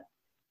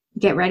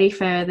get ready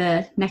for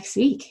the next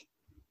week.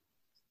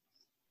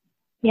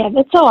 Yeah,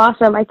 that's so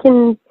awesome. I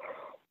can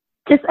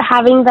just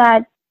having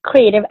that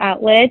creative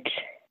outlet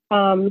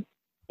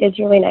is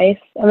really nice.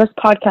 And this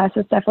podcast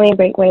is definitely a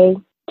great way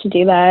to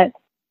do that.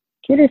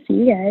 Good to see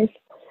you guys.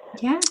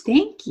 Yeah,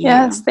 thank you.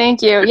 Yes,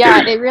 thank you.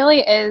 Yeah, it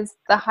really is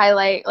the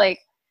highlight, like,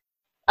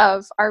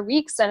 of our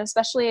weeks, and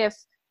especially if,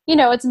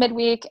 it's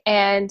midweek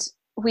and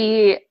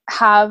we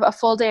have a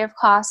full day of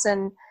class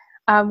and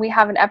we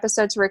have an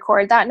episode to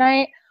record that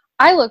night.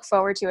 I look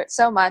forward to it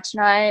so much,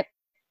 and I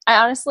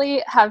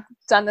honestly have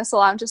done this a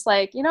lot. I'm just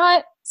like, you know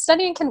what,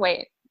 studying can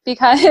wait,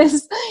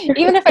 because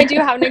even if I do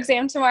have an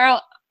exam tomorrow,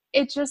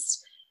 it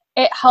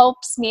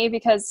helps me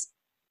because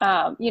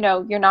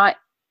you're not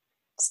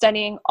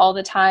studying all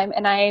the time.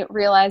 And I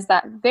realized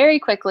that very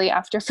quickly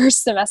after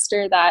first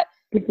semester that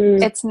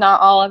it's not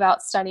all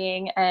about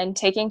studying, and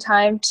taking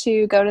time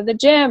to go to the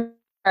gym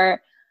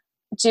or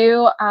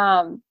do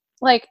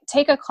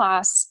take a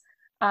class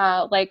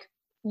like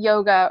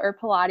yoga or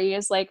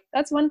Pilates. Like,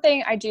 that's one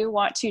thing I do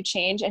want to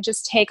change, and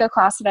just take a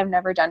class that I've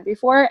never done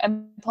before.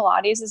 And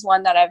Pilates is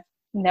one that I've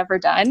never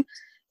done.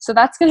 So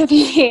that's going to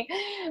be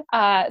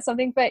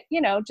something, but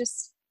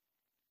just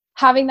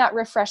having that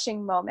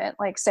refreshing moment,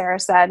 like Sarah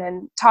said,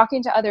 and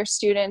talking to other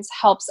students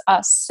helps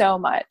us so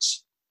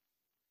much.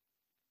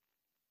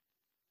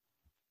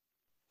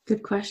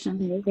 Good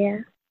question. Yeah.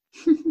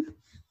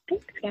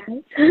 Thanks,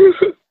 guys.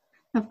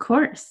 Of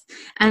course.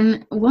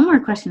 And one more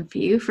question for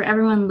you, for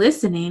everyone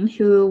listening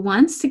who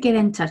wants to get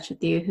in touch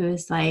with you, who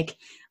is like,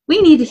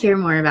 we need to hear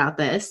more about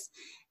this.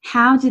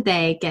 How do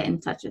they get in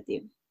touch with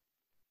you?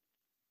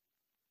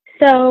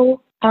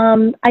 So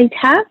I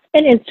have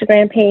an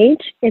Instagram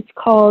page. It's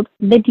called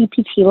The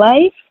DPT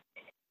Life.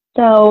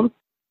 So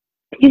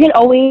you can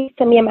always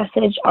send me a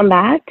message on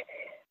that.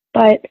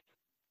 But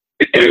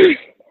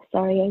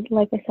sorry,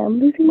 like I said,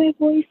 I'm losing my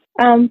voice.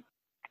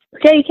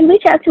 So you can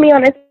reach out to me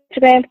on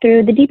Instagram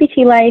through The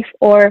DPT Life,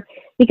 or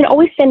you can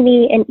always send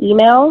me an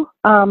email.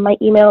 My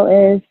email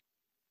is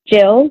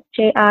Jill,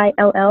 Jill,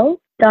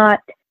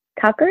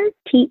 Tucker,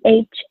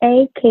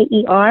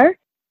 Thaker,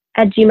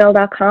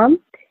 @gmail.com.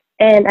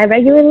 And I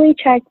regularly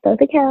check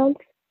both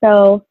accounts.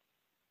 So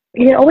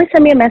you can always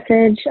send me a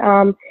message.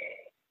 And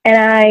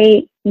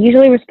I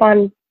usually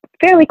respond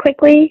fairly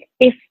quickly.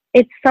 If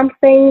it's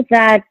something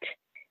that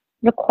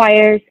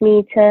requires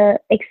me to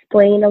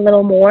explain a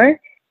little more,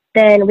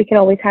 then we can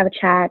always have a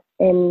chat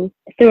through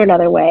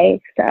another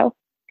way. So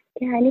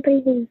yeah,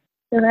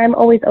 I'm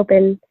always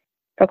open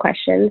for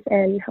questions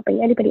and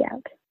helping anybody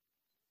out.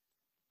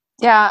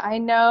 Yeah, I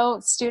know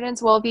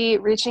students will be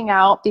reaching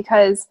out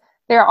because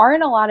there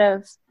aren't a lot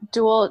of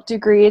dual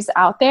degrees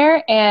out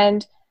there,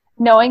 and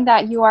knowing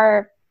that you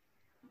are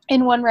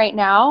in one right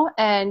now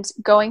and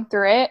going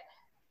through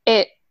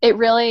it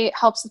really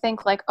helps to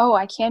think like, oh,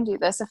 I can do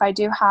this if I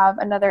do have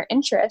another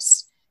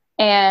interest.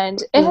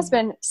 And it has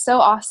been so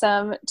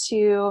awesome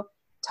to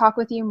talk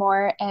with you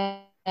more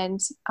and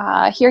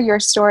hear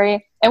your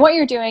story. And what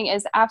you're doing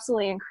is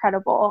absolutely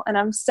incredible. And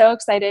I'm so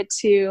excited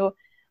to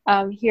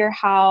hear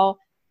how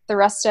the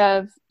rest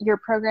of your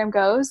program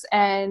goes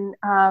and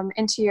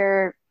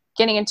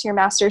getting into your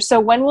master's. So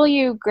when will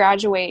you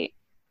graduate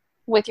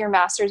with your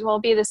master's? Will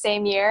it be the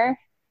same year,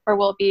 or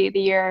will it be the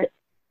year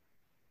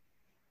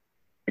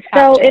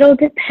So after?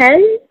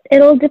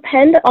 It'll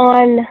depend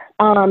on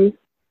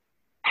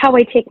how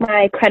I take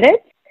my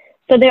credits.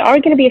 So there are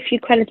going to be a few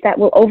credits that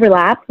will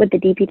overlap with the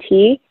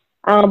DPT,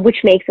 which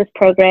makes this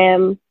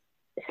program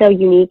so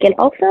unique and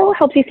also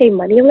helps you save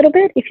money a little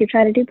bit if you're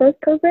trying to do both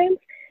programs.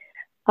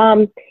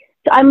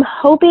 So I'm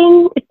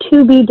hoping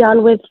to be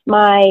done with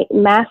my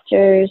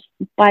master's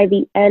by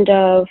the end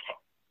of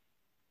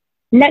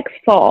next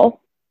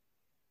fall,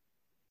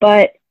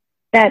 but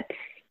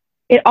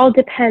it all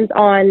depends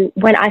on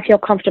when I feel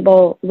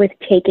comfortable with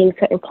taking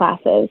certain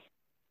classes.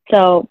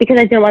 So because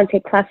I didn't want to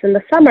take classes in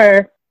the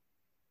summer,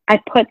 I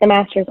put the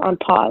master's on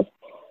pause.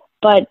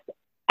 But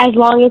as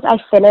long as I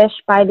finish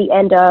by the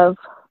end of,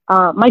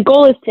 my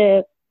goal is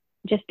to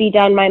just be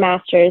done my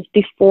master's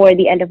before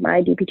the end of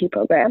my DPT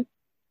program.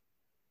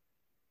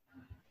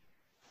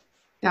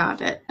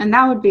 Got it. And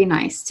that would be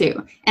nice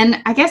too.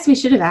 And I guess we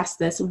should have asked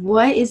this.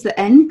 What is the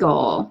end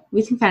goal?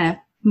 We can kind of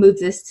move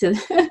this to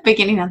the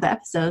beginning of the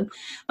episode,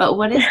 but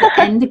what is the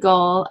end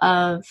goal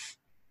of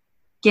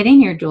getting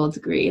your dual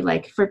degree?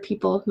 Like, for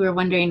people who are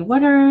wondering,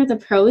 what are the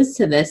pros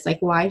to this? Like,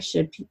 why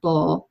should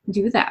people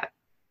do that?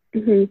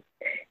 Mm-hmm.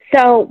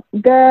 So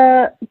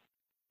the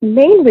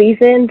main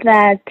reason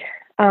that,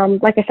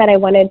 like I said, I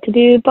wanted to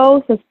do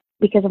both is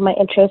because of my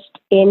interest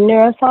in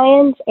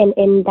neuroscience and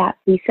in that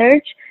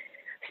research.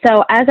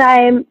 So as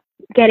I'm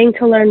getting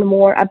to learn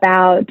more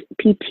about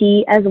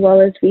PT as well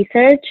as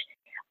research,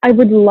 I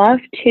would love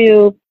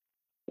to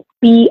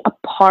be a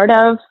part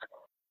of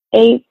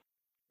a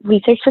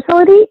research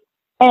facility.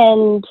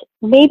 And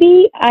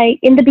maybe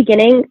in the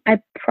beginning,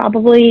 I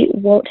probably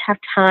won't have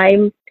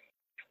time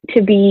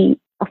to be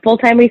a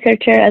full-time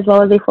researcher as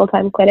well as a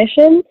full-time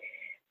clinician.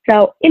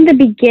 So in the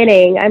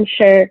beginning, I'm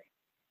sure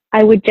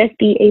I would just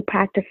be a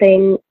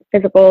practicing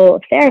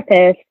physical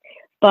therapist,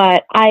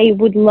 but I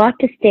would love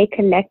to stay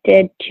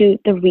connected to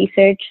the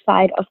research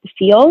side of the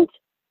field.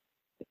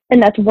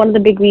 And that's one of the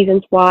big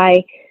reasons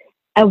why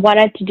I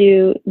wanted to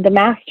do the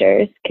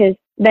master's, because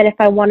then if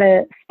I want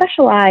to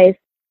specialize,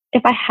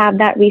 if I have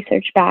that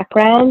research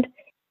background,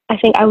 I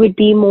think I would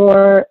be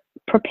more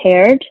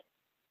prepared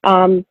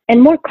and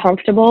more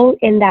comfortable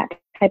in that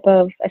type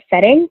of a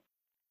setting.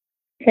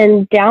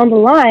 And down the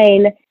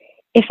line,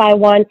 if I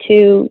want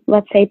to,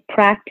 let's say,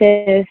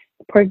 practice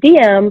per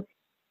diem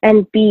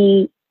and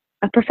be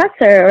a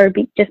professor or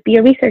just be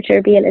a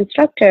researcher, be an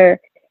instructor,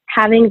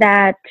 having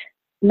that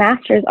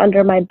master's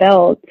under my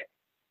belt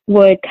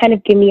would kind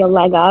of give me a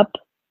leg up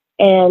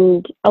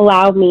and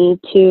allow me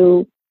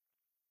to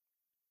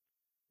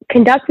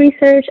conduct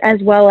research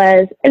as well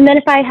as, and then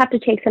if I have to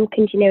take some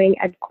continuing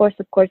ed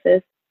courses,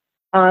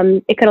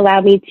 it could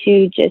allow me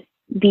to just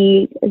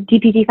be a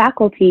DPT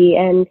faculty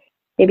and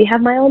maybe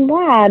have my own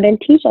lab and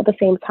teach at the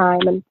same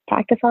time and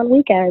practice on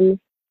weekends.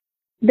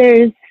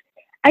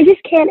 I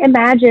just can't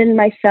imagine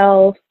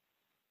myself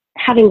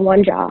having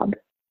one job.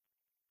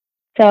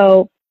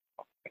 So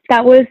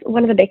that was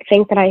one of the big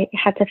things that I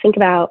had to think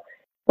about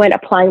when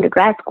applying to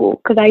grad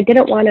school, because I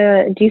didn't want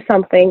to do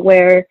something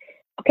where,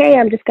 okay,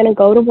 I'm just going to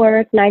go to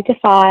work 9 to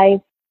 5,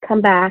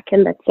 come back,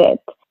 and that's it.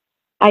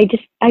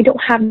 I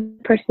don't have the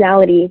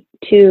personality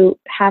to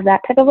have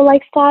that type of a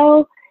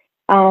lifestyle.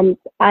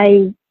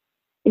 I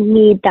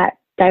need that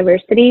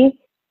diversity.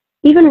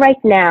 Even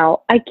right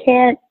now, I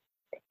can't,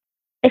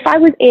 if I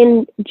was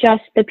in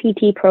just the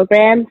PT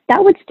program,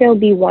 that would still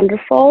be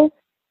wonderful.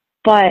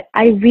 But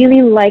I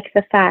really like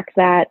the fact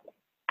that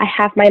I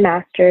have my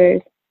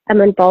master's, I'm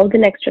involved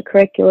in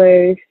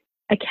extracurriculars,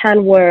 I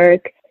can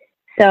work.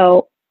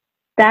 So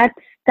that's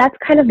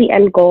kind of the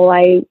end goal.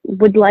 I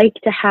would like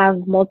to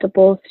have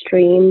multiple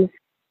streams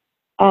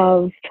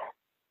of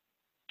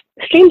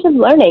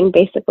learning,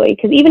 basically,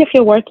 because even if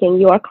you're working,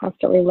 you are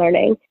constantly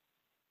learning.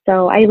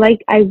 So I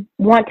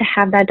want to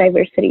have that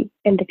diversity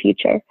in the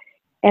future.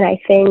 And I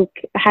think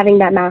having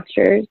that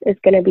master's is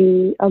going to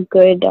be a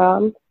good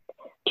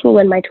tool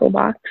in my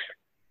toolbox.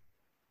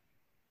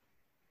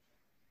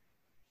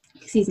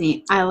 Excuse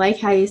me. I like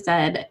how you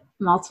said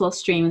multiple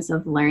streams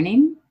of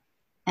learning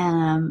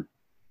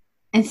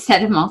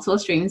instead of multiple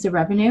streams of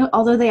revenue,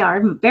 although they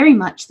are very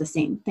much the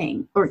same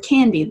thing, or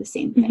can be the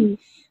same thing.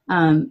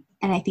 Mm-hmm.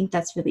 And I think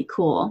that's really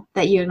cool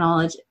that you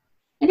acknowledge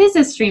it is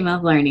a stream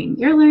of learning.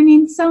 You're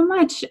learning so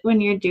much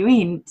when you're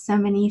doing so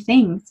many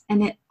things.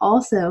 And it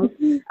also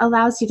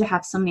allows you to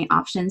have so many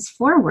options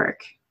for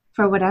work,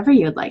 for whatever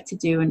you'd like to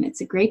do. And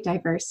it's a great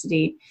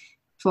diversity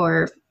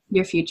for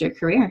your future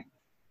career.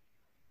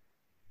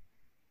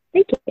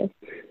 Thank you.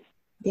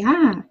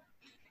 Yeah.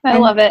 I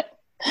love it.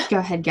 Go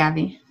ahead,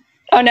 Gabby.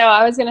 Oh, no,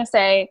 I was going to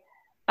say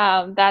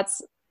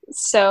that's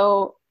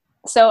so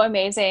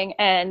amazing.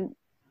 And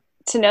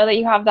to know that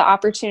you have the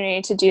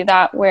opportunity to do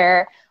that,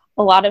 where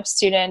a lot of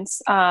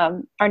students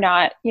are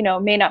not,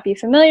 may not be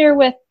familiar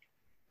with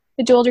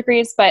the dual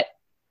degrees, but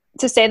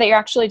to say that you're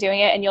actually doing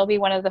it and you'll be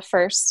one of the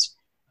first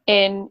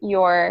in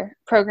your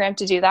program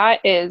to do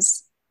that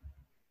is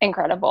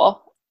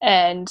incredible.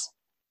 And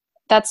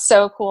that's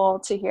so cool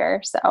to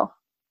hear. So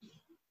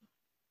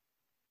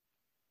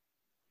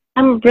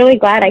I'm really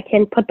glad I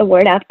can put the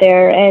word out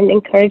there and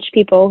encourage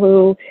people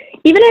who,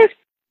 even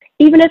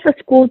if a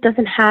school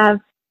doesn't have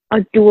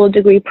a dual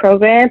degree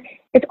program,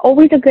 it's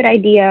always a good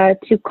idea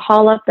to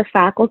call up the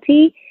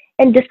faculty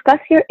and discuss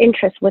your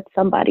interests with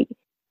somebody.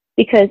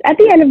 Because at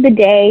the end of the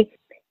day,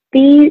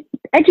 the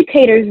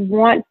educators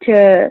want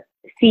to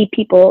see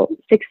people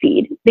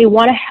succeed. They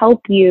want to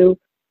help you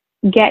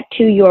get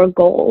to your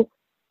goal.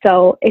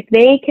 So if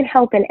they can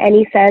help in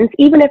any sense,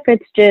 even if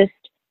it's just,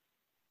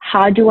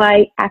 how do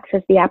I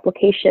access the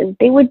application,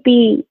 they would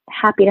be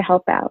happy to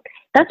help out.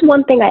 That's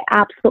one thing I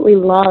absolutely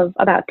love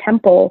about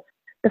Temple.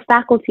 The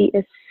faculty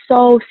is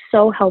so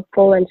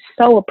helpful and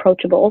so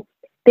approachable.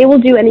 They will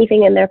do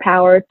anything in their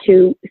power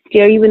to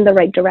steer you in the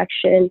right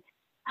direction,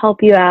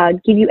 help you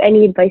out, give you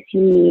any advice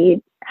you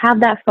need, have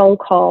that phone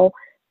call.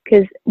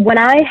 Because when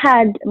I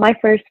had my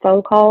first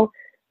phone call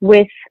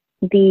with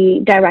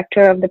the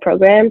director of the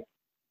program,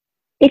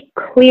 it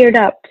cleared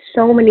up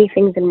so many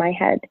things in my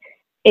head.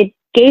 It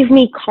gave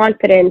me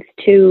confidence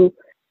to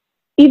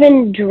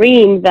even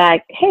dream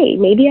that, hey,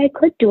 maybe I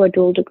could do a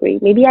dual degree.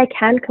 Maybe I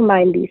can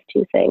combine these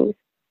two things.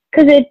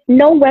 Because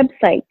no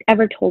website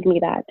ever told me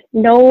that.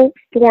 No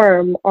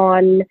forum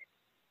on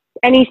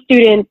any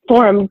student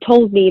forum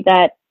told me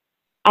that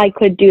I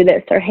could do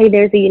this, or hey,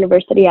 there's a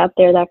university out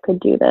there that could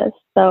do this.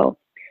 So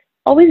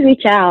always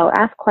reach out,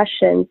 ask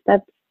questions.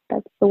 That's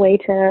the way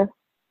to.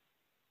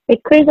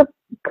 It clears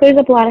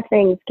up a lot of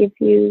things. Gives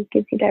you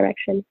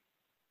direction.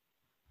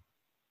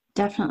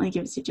 Definitely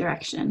gives you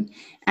direction,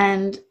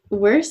 and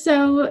we're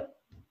so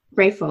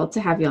grateful to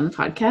have you on the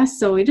podcast.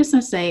 So we just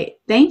want to say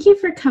thank you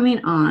for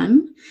coming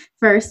on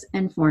first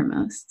and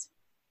foremost.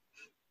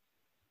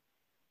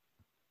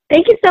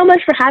 Thank you so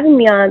much for having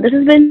me on. This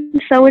has been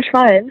so much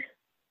fun.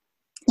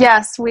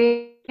 Yes,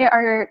 we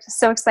are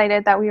so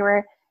excited that we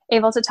were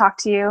able to talk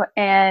to you,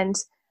 and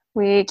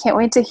we can't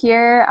wait to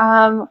hear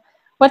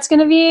what's going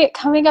to be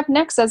coming up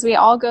next as we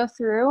all go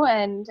through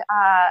and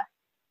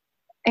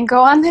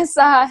go on this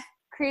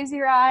crazy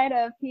ride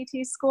of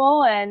PT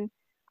school and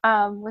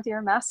with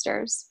your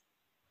master's.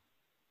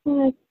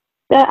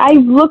 I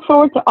look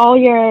forward to all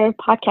your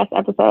podcast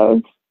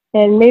episodes,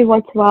 and maybe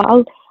once in a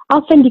while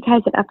I'll send you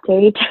guys an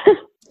update.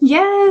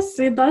 Yes,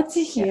 we'd love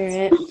to hear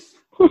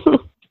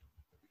it.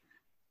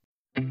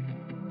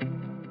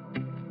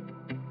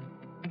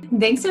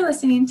 Thanks for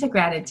listening to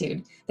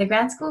Gratitude, the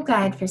grad school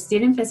guide for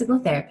student physical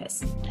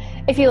therapists.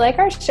 If you like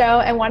our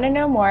show and want to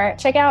know more,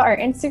 check out our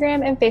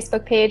Instagram and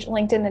Facebook page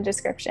linked in the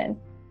description.